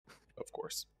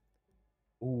course.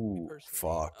 Ooh,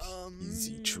 fuck.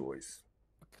 Easy choice.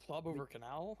 Club over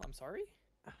Canal? I'm sorry?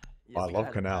 I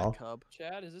love Canal.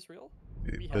 Chad, is this real?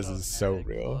 This is so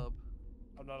real.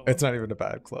 Not it's not even a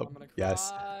bad club. I'm gonna cry.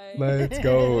 Yes. Let's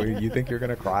go. You think you're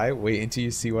gonna cry? Wait until you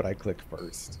see what I clicked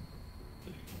first.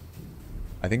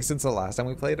 I think since the last time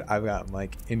we played, I've gotten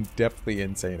like in-depthly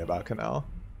insane about Kanal.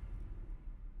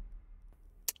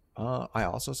 I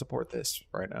also support this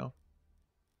right now.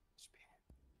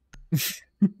 The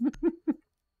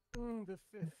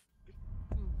fifth.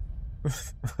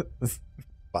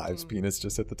 Five's penis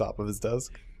just hit the top of his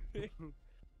desk.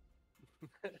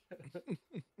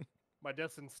 My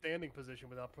desk's in standing position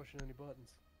without pushing any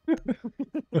buttons.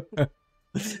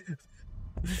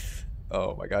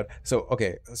 Oh my god. So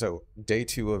okay, so day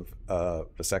 2 of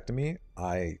vasectomy,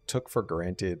 I took for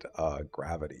granted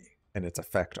gravity and its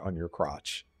effect on your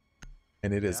crotch.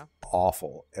 And it is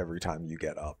awful every time you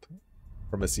get up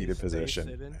from a seated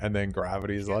position. And then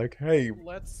gravity's like, hey,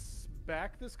 let's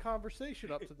back this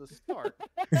conversation up to the start.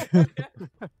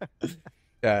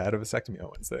 Yeah, I had a vasectomy on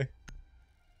Wednesday.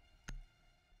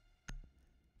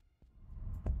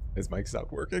 His mic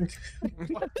stopped working.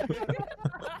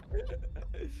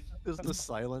 There's the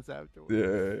silence afterwards.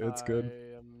 Yeah, it's good.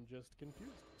 I am just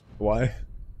confused. Why?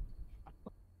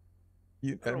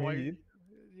 You're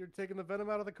taking the venom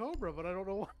out of the cobra, but I don't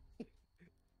know why.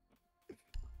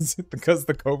 Is it because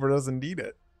the cobra doesn't need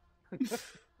it?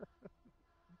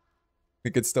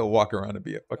 It could still walk around and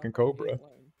be a fucking cobra.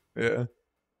 Yeah.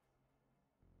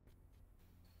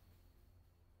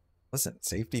 Listen,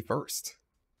 safety first.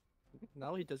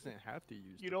 Now he doesn't have to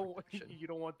use. You don't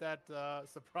want that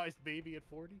surprise baby at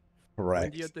 40. Right.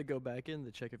 When do you have to go back in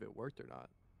to check if it worked or not?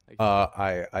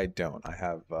 I don't. I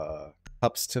have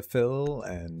cups to fill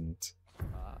and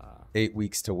 8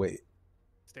 weeks to wait.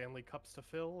 Stanley cups to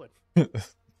fill. And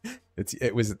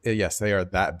yes, they are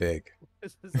that big.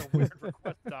 This is a weird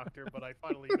request, doctor, but I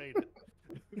finally made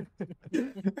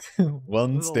it.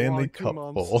 One Stanley cup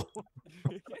full.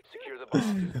 Secure the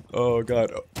bomb. Oh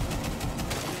god.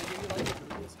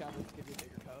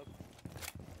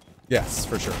 Yes,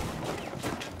 for sure.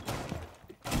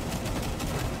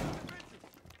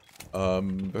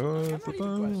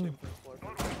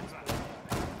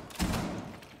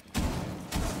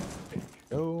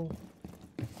 Go.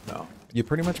 No. You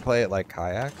pretty much play it like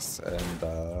kayaks and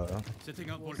Setting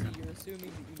up you're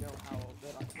assuming that you know how to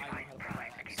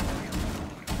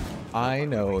I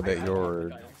know that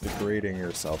you're degrading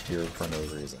yourself here for no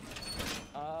reason.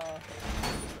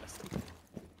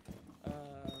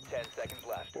 10 seconds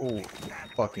left. Oh,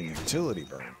 fucking utility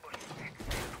burn.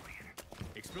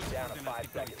 Down to 5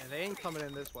 seconds. And they ain't coming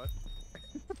in this way.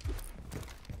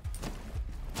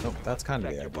 Nope, that's kind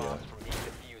of the Protect your idea. bombs from being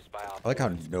defused by I like how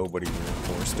nobody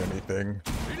reinforced anything.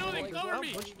 Reloading, cover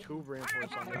me! Two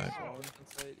reinforced on this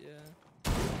Site, yeah.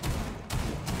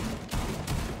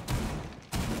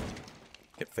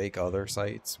 Get fake other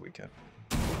sites, we can.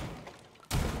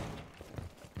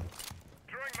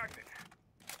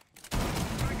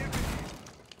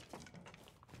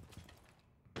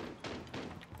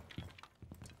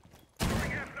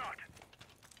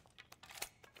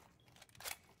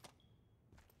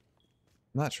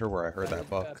 I'm not sure where I heard that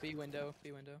buck. B window,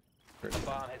 B window. The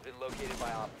bomb has been located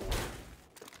by Op 4.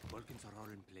 Vulcans are all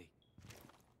in play.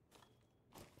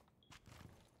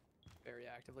 Very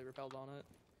actively repelled on it.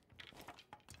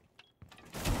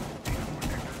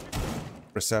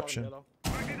 Reception.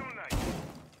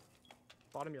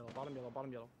 Bottom yellow, bottom yellow,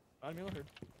 bottom yellow. Bottom yellow heard.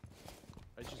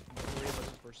 It's just 3 of us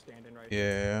were standing right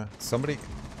Yeah, somebody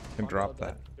can drop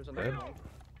that. There's another one.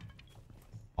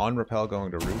 On rappel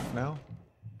going to roof now.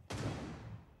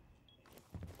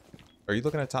 Are you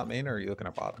looking at top main or are you looking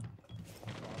at bottom?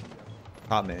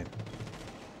 Top main.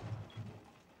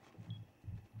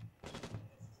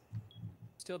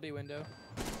 Still B window.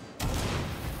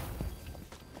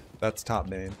 That's top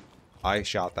main. I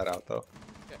shot that out though.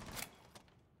 Okay.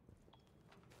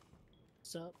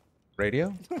 What's up?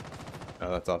 Radio?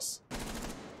 No, that's us.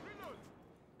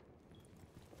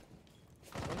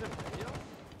 Was it radio?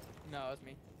 No, it's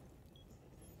me.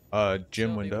 Gym Still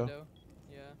B window. Yeah.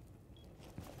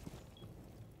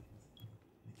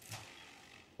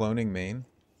 Cloning main.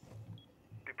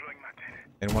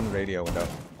 And one radio window.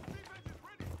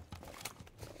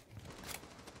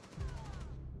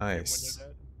 Nice.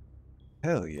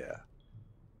 Hell yeah.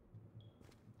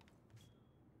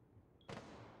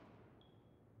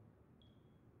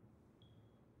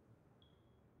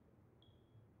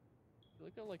 You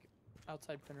look at like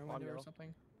outside printer Bottom window or yellow.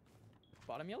 something.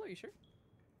 Bottom yellow, you sure?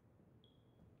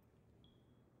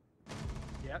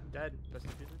 Yeah, dead. That's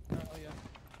the future. Oh yeah.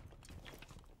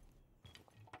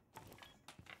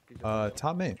 is your video?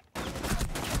 Top main.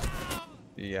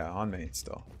 Yeah, on main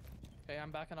still. Okay,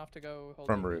 I'm backing off to go hold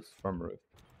From the roof. piece. From roof.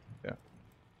 Yeah.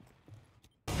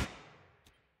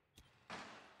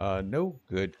 No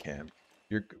good cam.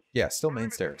 Yeah, still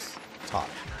main stairs. Top.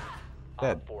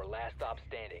 Dead. Op 4, last stop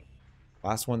standing.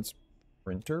 Last one's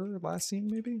Sprinter last scene,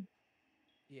 maybe?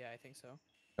 Yeah, I think so.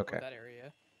 Okay. Or that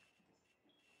area.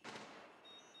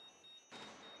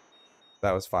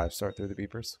 That was 5-star through the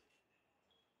beepers.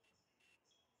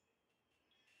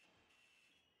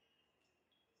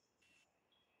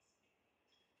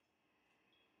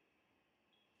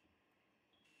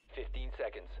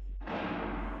 Seconds.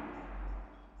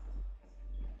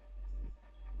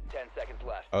 10 seconds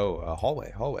left. Oh,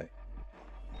 hallway.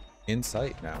 In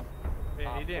sight now. Man,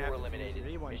 Op he didn't 4 have to eliminated.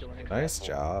 he wasn't doing Mission anything. Nice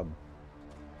successful. job.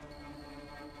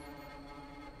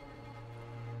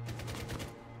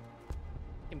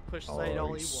 He can push sight all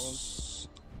he wants.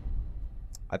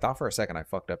 I thought for a second I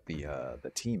fucked up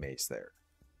the team ace there.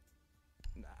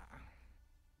 Nah.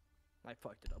 I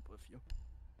fucked it up with you.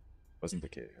 Wasn't the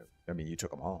kid. I mean, you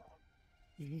took them all.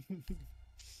 Fucking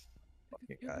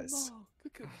guys.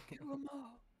 Kill them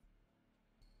all.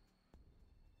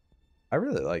 I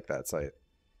really like that site.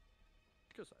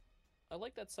 Good sight. I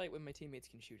like that site when my teammates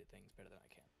can shoot at things better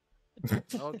than I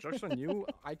can. Oh, jokes on you.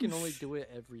 I can only do it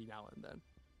every now and then.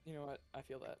 You know what? I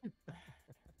feel that.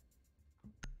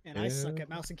 And I suck Yeah. at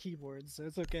mouse and keyboards, so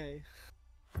it's okay.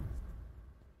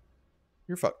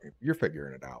 You're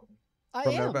figuring it out. I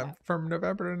From am. November, from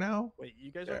November to now? Wait,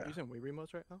 you guys Yeah. aren't using Wii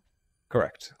remotes right now?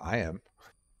 Correct. I am.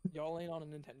 Y'all ain't on a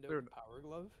Nintendo Dude. Power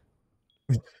Glove?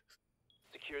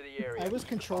 Secure the area. I was The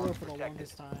controller bomb's for the protected.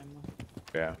 longest time.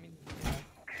 Yeah. I mean, yeah.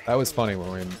 That was funny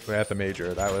when we were at the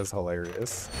major. That was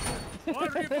hilarious.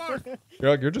 What?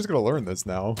 You're like, you're just gonna learn this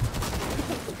now.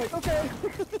 Like, okay.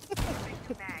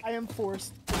 I am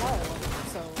forced to learn,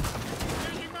 so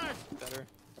Better.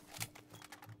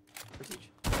 For each.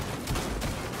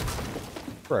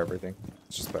 For everything.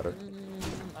 It's just better.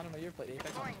 I don't know, you ever played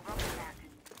Apex?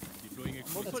 Deploying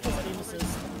that's explosive. because aim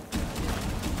assist.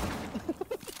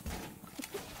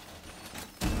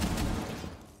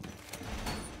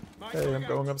 Hey, I'm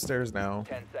going upstairs now.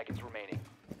 10 seconds remaining.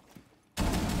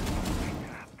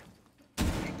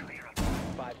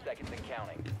 5 seconds and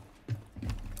counting.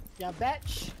 Yeah,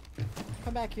 bitch.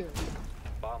 Come back here.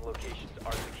 Bomb locations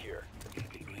are secure.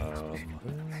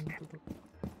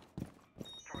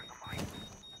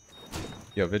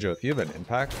 Yo, Vigil, if you have an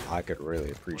impact, I could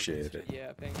really appreciate it.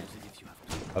 Yeah, ping.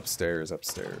 Upstairs.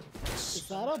 Is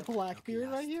that a Blackbeard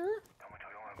right here?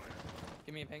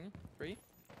 Give me a ping. Free.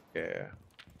 Yeah.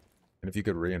 And if you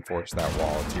could reinforce that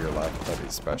wall to your left, that'd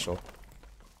be special.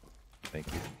 Thank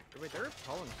you. Wait, they're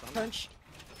calling something. French.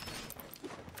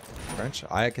 French,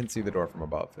 I can see the door from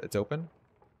above. It's open.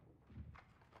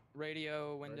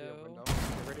 Radio window. Radio window.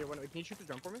 Radio window. Can you shoot the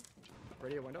drum for me?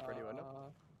 Radio window. Radio window.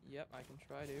 Yep, I can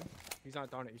try to. He's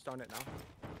not down it. He's down it now.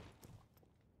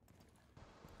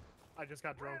 I just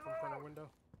got drone from front of window.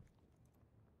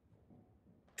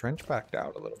 Trench backed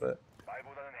out a little bit.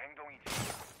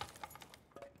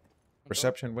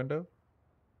 Reception window.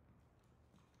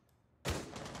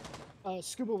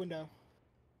 Scuba window.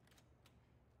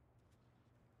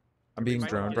 I'm being Might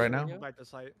droned want right to now. go back to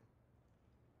site.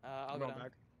 I'll I'm go going down.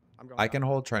 back. I'm going I down. can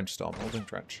hold trench still. I'm holding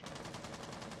trench.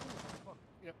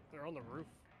 Yep, they're on the roof.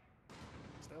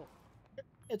 Still.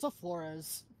 It's a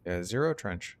Flores. Yeah, 0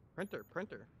 trench. Printer.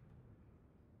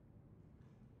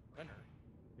 Runner.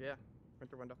 Yeah.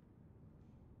 Printer window.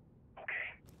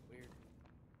 Weird.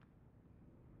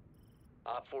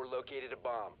 Op 4 located a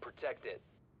bomb. Protect it.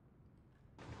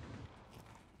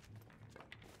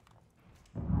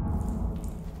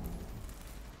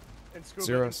 And scuba,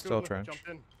 0 and still scuba trench. jumped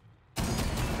in.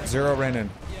 0 ran in.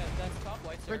 Yeah, that's top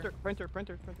white, sir. Printer.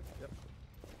 Yep.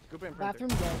 Scuba and printer. Bathroom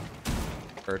dead.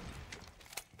 Heard.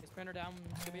 Is printer down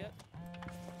scuba yet?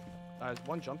 There's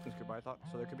one jumped in scuba, I thought,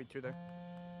 so there could be two there.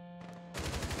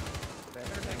 There.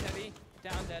 Printer tech heavy.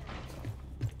 Down dead.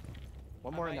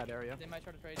 One more in Alright, that area. They might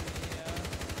try to trade me.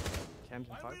 Cams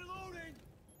and 5.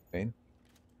 Main.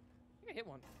 I think I hit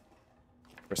one.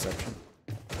 Reception.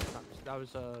 That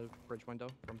was a bridge window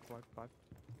from 5.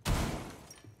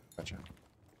 Gotcha.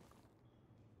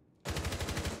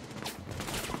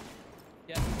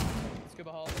 Yeah.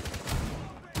 Scuba hall.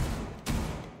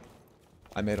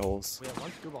 I made holes. We have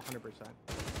one scuba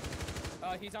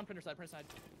 100%. He's on printer side.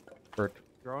 Heard.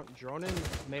 Drone in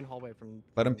main hallway from.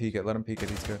 Let him peek it.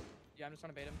 He's good. Yeah, I'm just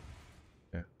trying to bait him.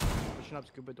 Pushing up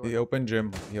scuba door. He opened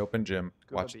gym. Scuba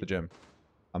Watch the beat. gym.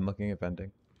 I'm looking at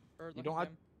vending. Or You looking don't for have.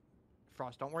 him.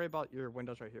 Frost, don't worry about your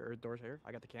windows right here, or doors here.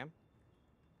 I got the cam.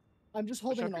 I'm just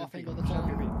Push holding up an your off feet, angle. push That's up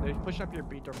your all. feet. They're pushing up your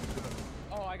B door.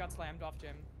 Oh, I got slammed off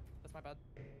gym. That's my bad.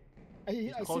 I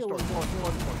see Close a door. way. Close.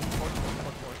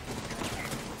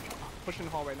 Pushing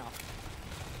the hall right now.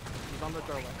 He's on the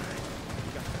doorway.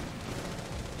 You got it.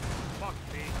 Fuck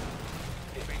me.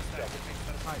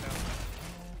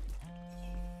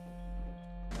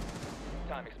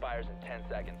 Time expires in 10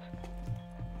 seconds.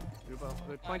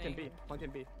 They're planting B.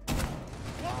 Planting B.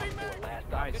 Last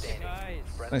stop standing.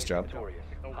 Friendly Nice job. victorious.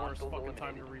 The worst Hostiles fucking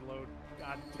time eliminated. to reload.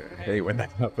 God. Hey, when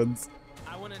that happens.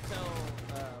 I want to tell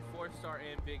 4-star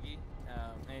and Biggie,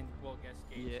 and well, guess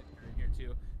Gage Yeah. are here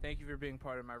too. Thank you for being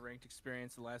part of my ranked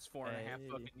experience the last 4.5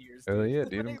 fucking years. Oh dude. yeah,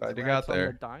 dude, I'm glad you Congrats got on the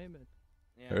there. diamond.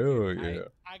 Yeah, Oh, dude, yeah.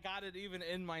 I got it even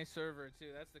in my server too.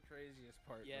 That's the craziest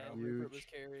part. Yeah, bro. Rupert was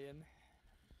carrying.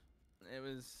 It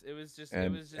was just. And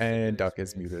it was just a good Duck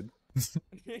is experience. muted.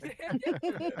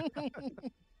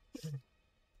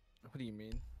 What do you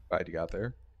mean? Glad you got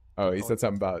there. Oh, he said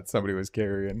something about somebody was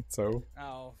carrying. So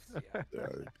Oh, yeah. yeah.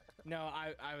 No,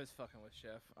 I was fucking with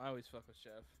Chef. I always fuck with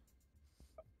Chef.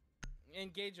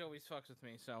 And Gage always fucks with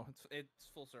me, so it's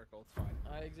full circle. It's fine.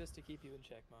 I exist to keep you in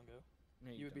check, Mongo.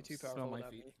 No, You would be don't. too Smell powerful my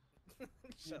without feet. me.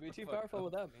 Shut You'd be the too fuck powerful up.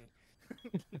 without me.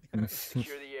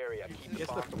 Secure the area. Keep the Guess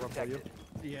bomb that's the rough for you.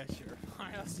 protected. Yeah, sure.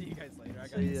 Alright, I'll see you guys later. I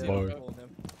got See to ya. see Bye. pulling him.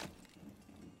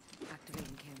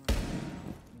 Activating camera.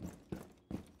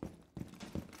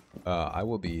 I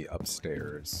will be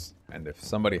upstairs, and if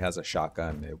somebody has a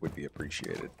shotgun, it would be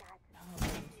appreciated. I'm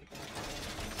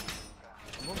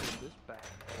over to this back.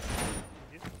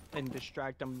 And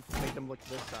distract them, make them look to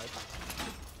this side.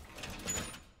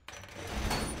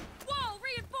 Wall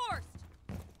reinforced!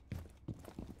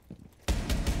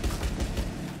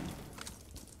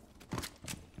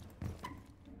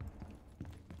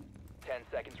 10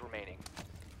 seconds remaining.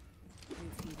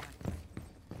 Need speed active.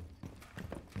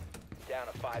 Down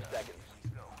to 5 seconds.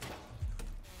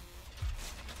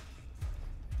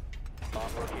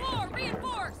 Bomb location. Wall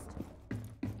reinforced!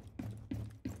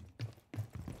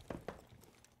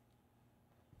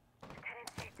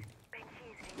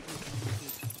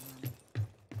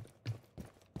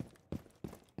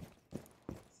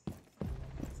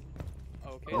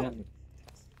 Okay Oh. then.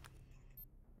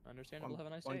 Understandable. Have a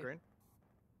nice One day. green.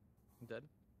 I'm dead.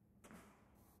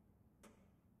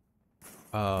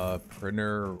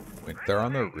 Printer, they're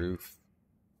on the roof.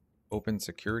 Open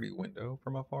security window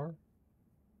from afar.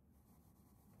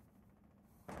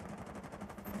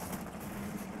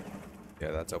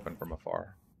 Yeah, that's open from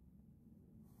afar.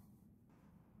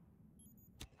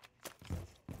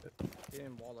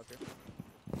 Getting wall up here.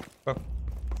 Oh.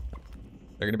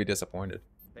 They're gonna be disappointed.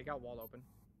 They got wall open.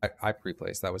 I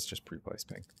pre-placed. That was just pre-placed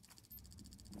ping.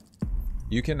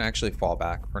 You can actually fall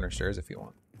back printer stairs if you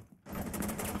want.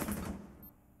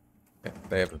 Okay,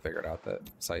 they haven't figured out that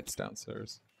site's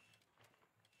downstairs.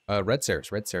 Red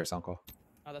stairs, uncle.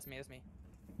 Oh, that's me. That's me.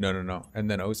 No. And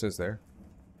then Osa's there.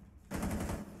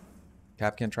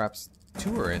 Capcan traps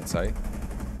 2 are in sight.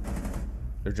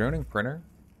 They're droning printer.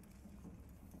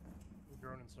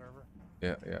 Drone and server.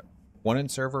 Yeah. 1 in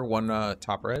server, 1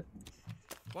 top red.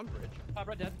 One bridge. Top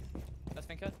red dead. That's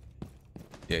Finca.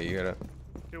 Yeah, you gotta.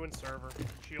 2 in server.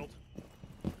 Shield.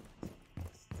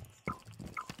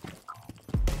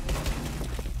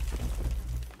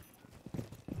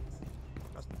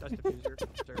 That's diffuser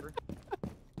server.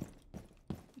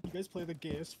 You guys play the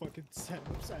gayest fucking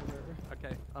setups ever.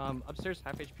 Okay. Upstairs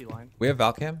half HP line. We have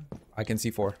Valcam. I can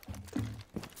see 4.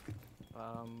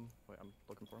 Wait, I'm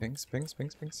looking for him. Pings.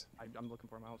 I'm looking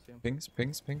for him. I don't see him. Pings.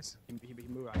 He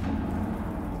moved out.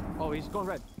 Oh, he's going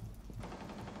red.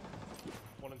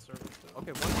 1 in server. Still.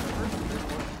 Okay, one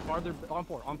server. There's one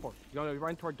farther on 4. You're gonna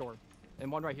run toward door.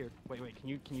 And one right here. Wait. Can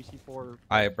you see 4?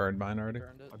 I burned mine already.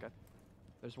 Burned it. Okay.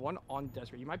 There's one on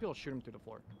desert. You might be able to shoot him through the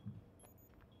floor.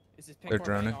 Is this They're pink one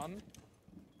droning. on?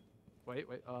 Wait.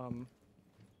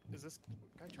 Is this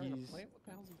guy trying He's- to plant? What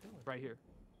the hell's he doing? Right here.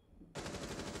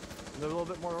 A little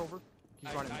bit more over.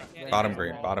 He's running. I can't Bottom see the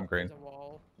green, wall. bottom green. There's a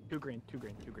wall. Two green.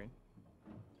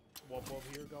 Wub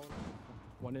here going.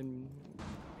 One in.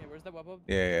 Yeah, where's the web up?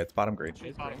 Yeah, it's bottom green.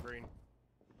 It's Bottom green. green.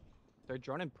 They're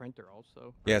drone and printer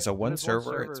also. Yeah, so one There's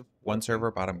server, it's one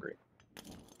server, bottom green.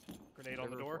 Grenade on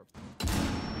the door.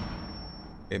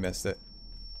 They missed it.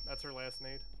 That's her last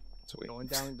nade. Sweet. Going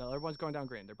down. The other one's going down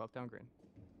green. They're both down green.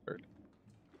 Bird.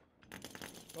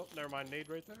 Oh, never mind. Nade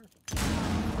right there.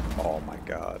 Oh my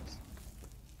god.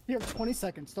 You have 20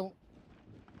 seconds. Don't.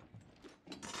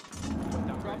 Both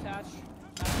down Drop green. hatch.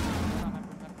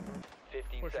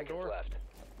 15 Pushing seconds door. left.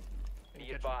 In Be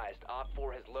kitchen. advised, Op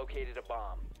 4 has located a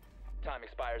bomb. Time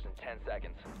expires in 10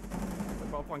 seconds.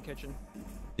 They're both one kitchen.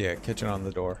 Yeah, kitchen on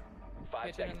the door. 5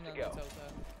 Kitchen seconds and to then go.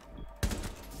 Sosa.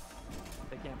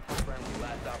 they can't push around.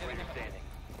 Last operator standing.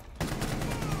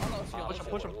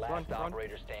 Push him, run, Last run.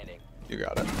 operator standing. You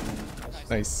got it.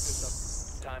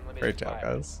 Nice. Time limit Great job,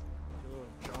 expired. guys.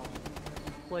 Good job.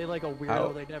 Play like a weirdo.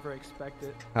 How- They never expect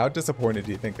it. How disappointed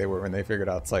do you think they were when they figured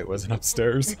out Sight wasn't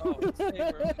upstairs? Oh, they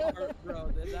were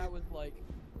bro, that was like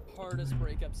hardest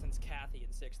breakup since Kathy in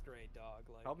 6th grade, dog.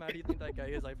 Like, How mad do you think that guy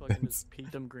is? I fucking just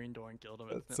peeked him green door and killed him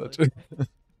That's instantly.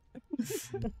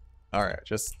 such a. All right,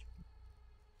 just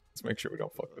let's make sure we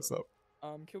don't fuck this up.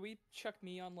 can we chuck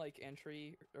me on like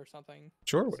entry or something?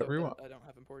 Sure, so whatever you that want. I don't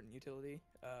have important utility.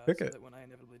 Pick so it. that when I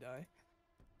inevitably die,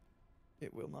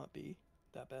 it will not be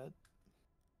that bad.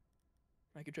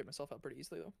 I could trip myself out pretty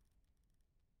easily though.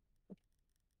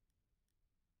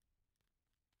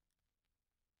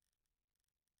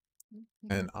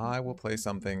 And I will play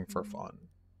something for fun.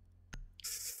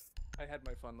 I had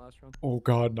my fun last round. Oh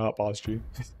God, not Boss G.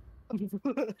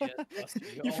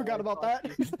 You forgot about that?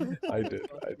 I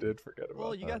did forget about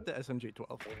Well, you that. got the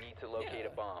SMG-12. We need to locate a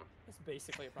bomb. It's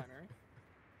basically a primary.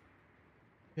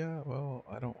 Yeah, well,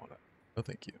 I don't want to. No,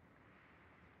 thank you.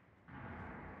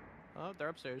 Oh, they're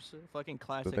upstairs. Fucking The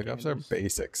classic. pickups are Andys.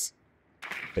 basics.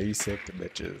 Basic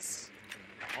bitches.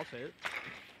 I'll say it.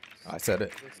 I said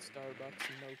it. The Starbucks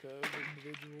mocha of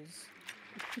individuals.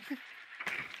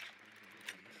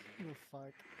 Oh,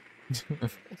 fuck.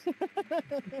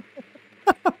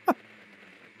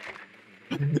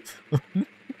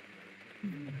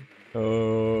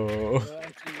 Oh.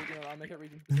 Actually, I'll make it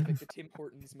region specific. The Tim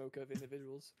Hortons mocha of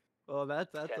individuals. Oh,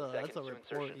 that's 10 a seconds to report.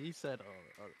 insertion. He said,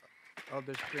 oh,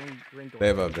 there's green door. They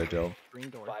have a vigil. green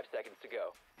door. 5 seconds to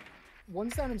go.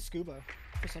 One's down in scuba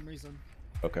for some reason.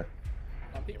 Okay.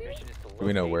 Your mission is to Do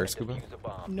we know locate where and Scuba? defuse a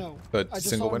bomb. No. But I just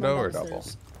single saw him window run or double?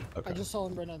 downstairs. Okay. I just saw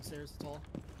him run downstairs, that's all.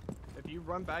 If you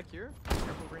run back here,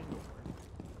 careful green door.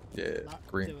 Yeah, Not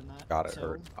green. doing that. Got it so-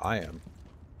 hurt. I am.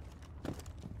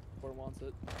 Or wants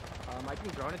it. I can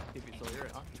drone it to see if he's still here.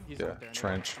 He's Yeah, not there anymore.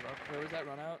 trench. Where was that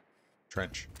run out?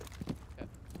 Trench.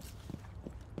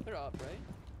 They're up, right?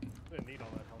 Didn't need all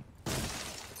that help.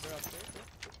 They're upstairs.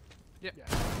 Yeah? Yeah.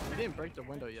 You didn't break the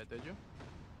window yet, did you?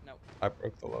 No. I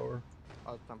broke the lower.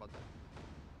 I was talking about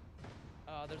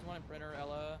that. There's one in printer,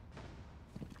 Ella.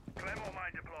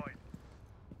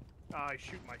 I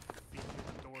shoot my feet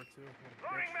through the door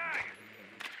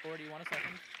too. Or do you want a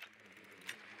second?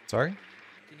 Sorry?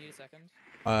 Do you need a second?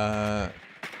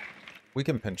 We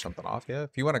can pinch something off, yeah.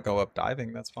 If you want to go up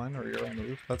diving, that's fine. Or you're on the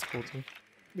roof, that's cool too.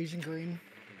 Legion green.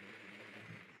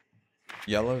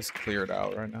 Yellow's cleared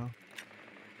out right now.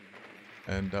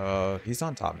 And he's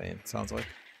on top main, sounds like.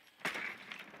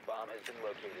 Bomb has been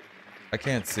located. I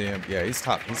can't see him. Yeah, he's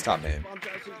top main. Stop main? Okay.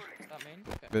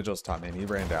 Vigil's top main. He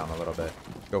ran down a little bit.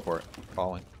 Go for it.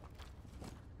 Falling.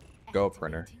 Go up,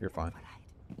 printer. You're fine.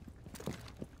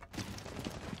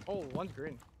 Oh, one's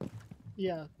green.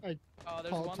 Yeah, I There's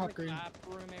Paul, one top in the green. cap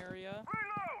room area.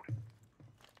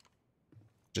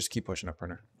 Just keep pushing up,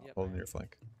 printer. Yep. Holding your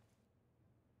flank.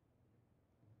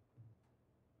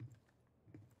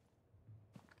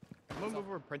 I'm gonna move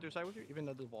over printer side with you, even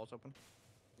though the wall's open.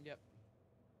 Yep.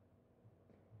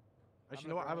 Actually, I'm you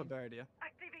know what? I have a going. better idea.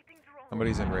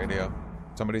 Somebody's in radio.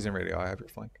 Somebody's in radio. I have your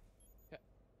flank.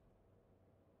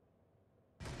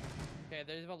 Okay,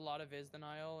 there's a lot of Viz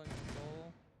denial and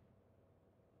control.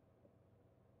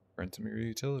 Rent some of your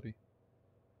utility.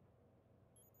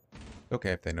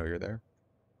 Okay, if they know you're there.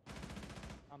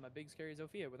 I'm a big scary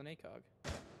Zofia with an ACOG.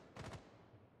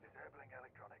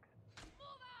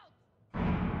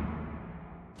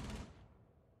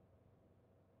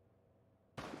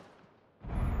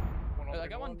 I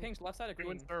got one pinged left side of Two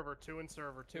green. in server, two in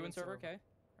server, Two in server, okay.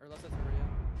 Or left side server,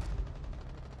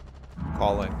 yeah.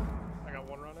 Calling. I got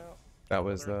one run out. That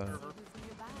was Third the. server.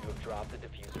 You have dropped the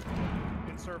diffuser.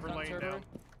 In server On laying server. down.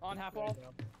 On half wall.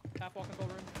 Half wall control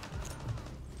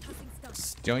room.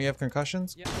 Don't you have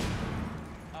concussions? Yep.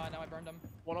 No, I burned him.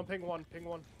 One on ping one, ping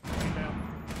one. Ping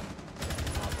down.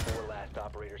 Op 4 last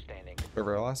operator standing.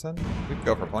 River last then? We can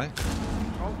go for plant.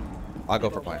 I'll go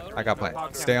for plant. I got plant.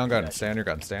 Okay. Stay on gun. Stay on your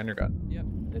gun. Stay on your gun. Yep.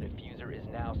 The diffuser is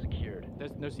now secured.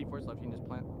 There's no C4s left. You can just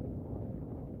plant.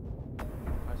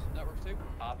 Nice. That works too.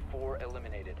 Op 4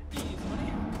 eliminated. Easy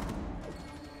money.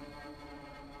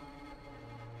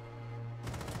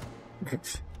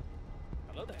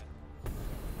 Hello there.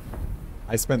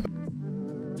 I spent the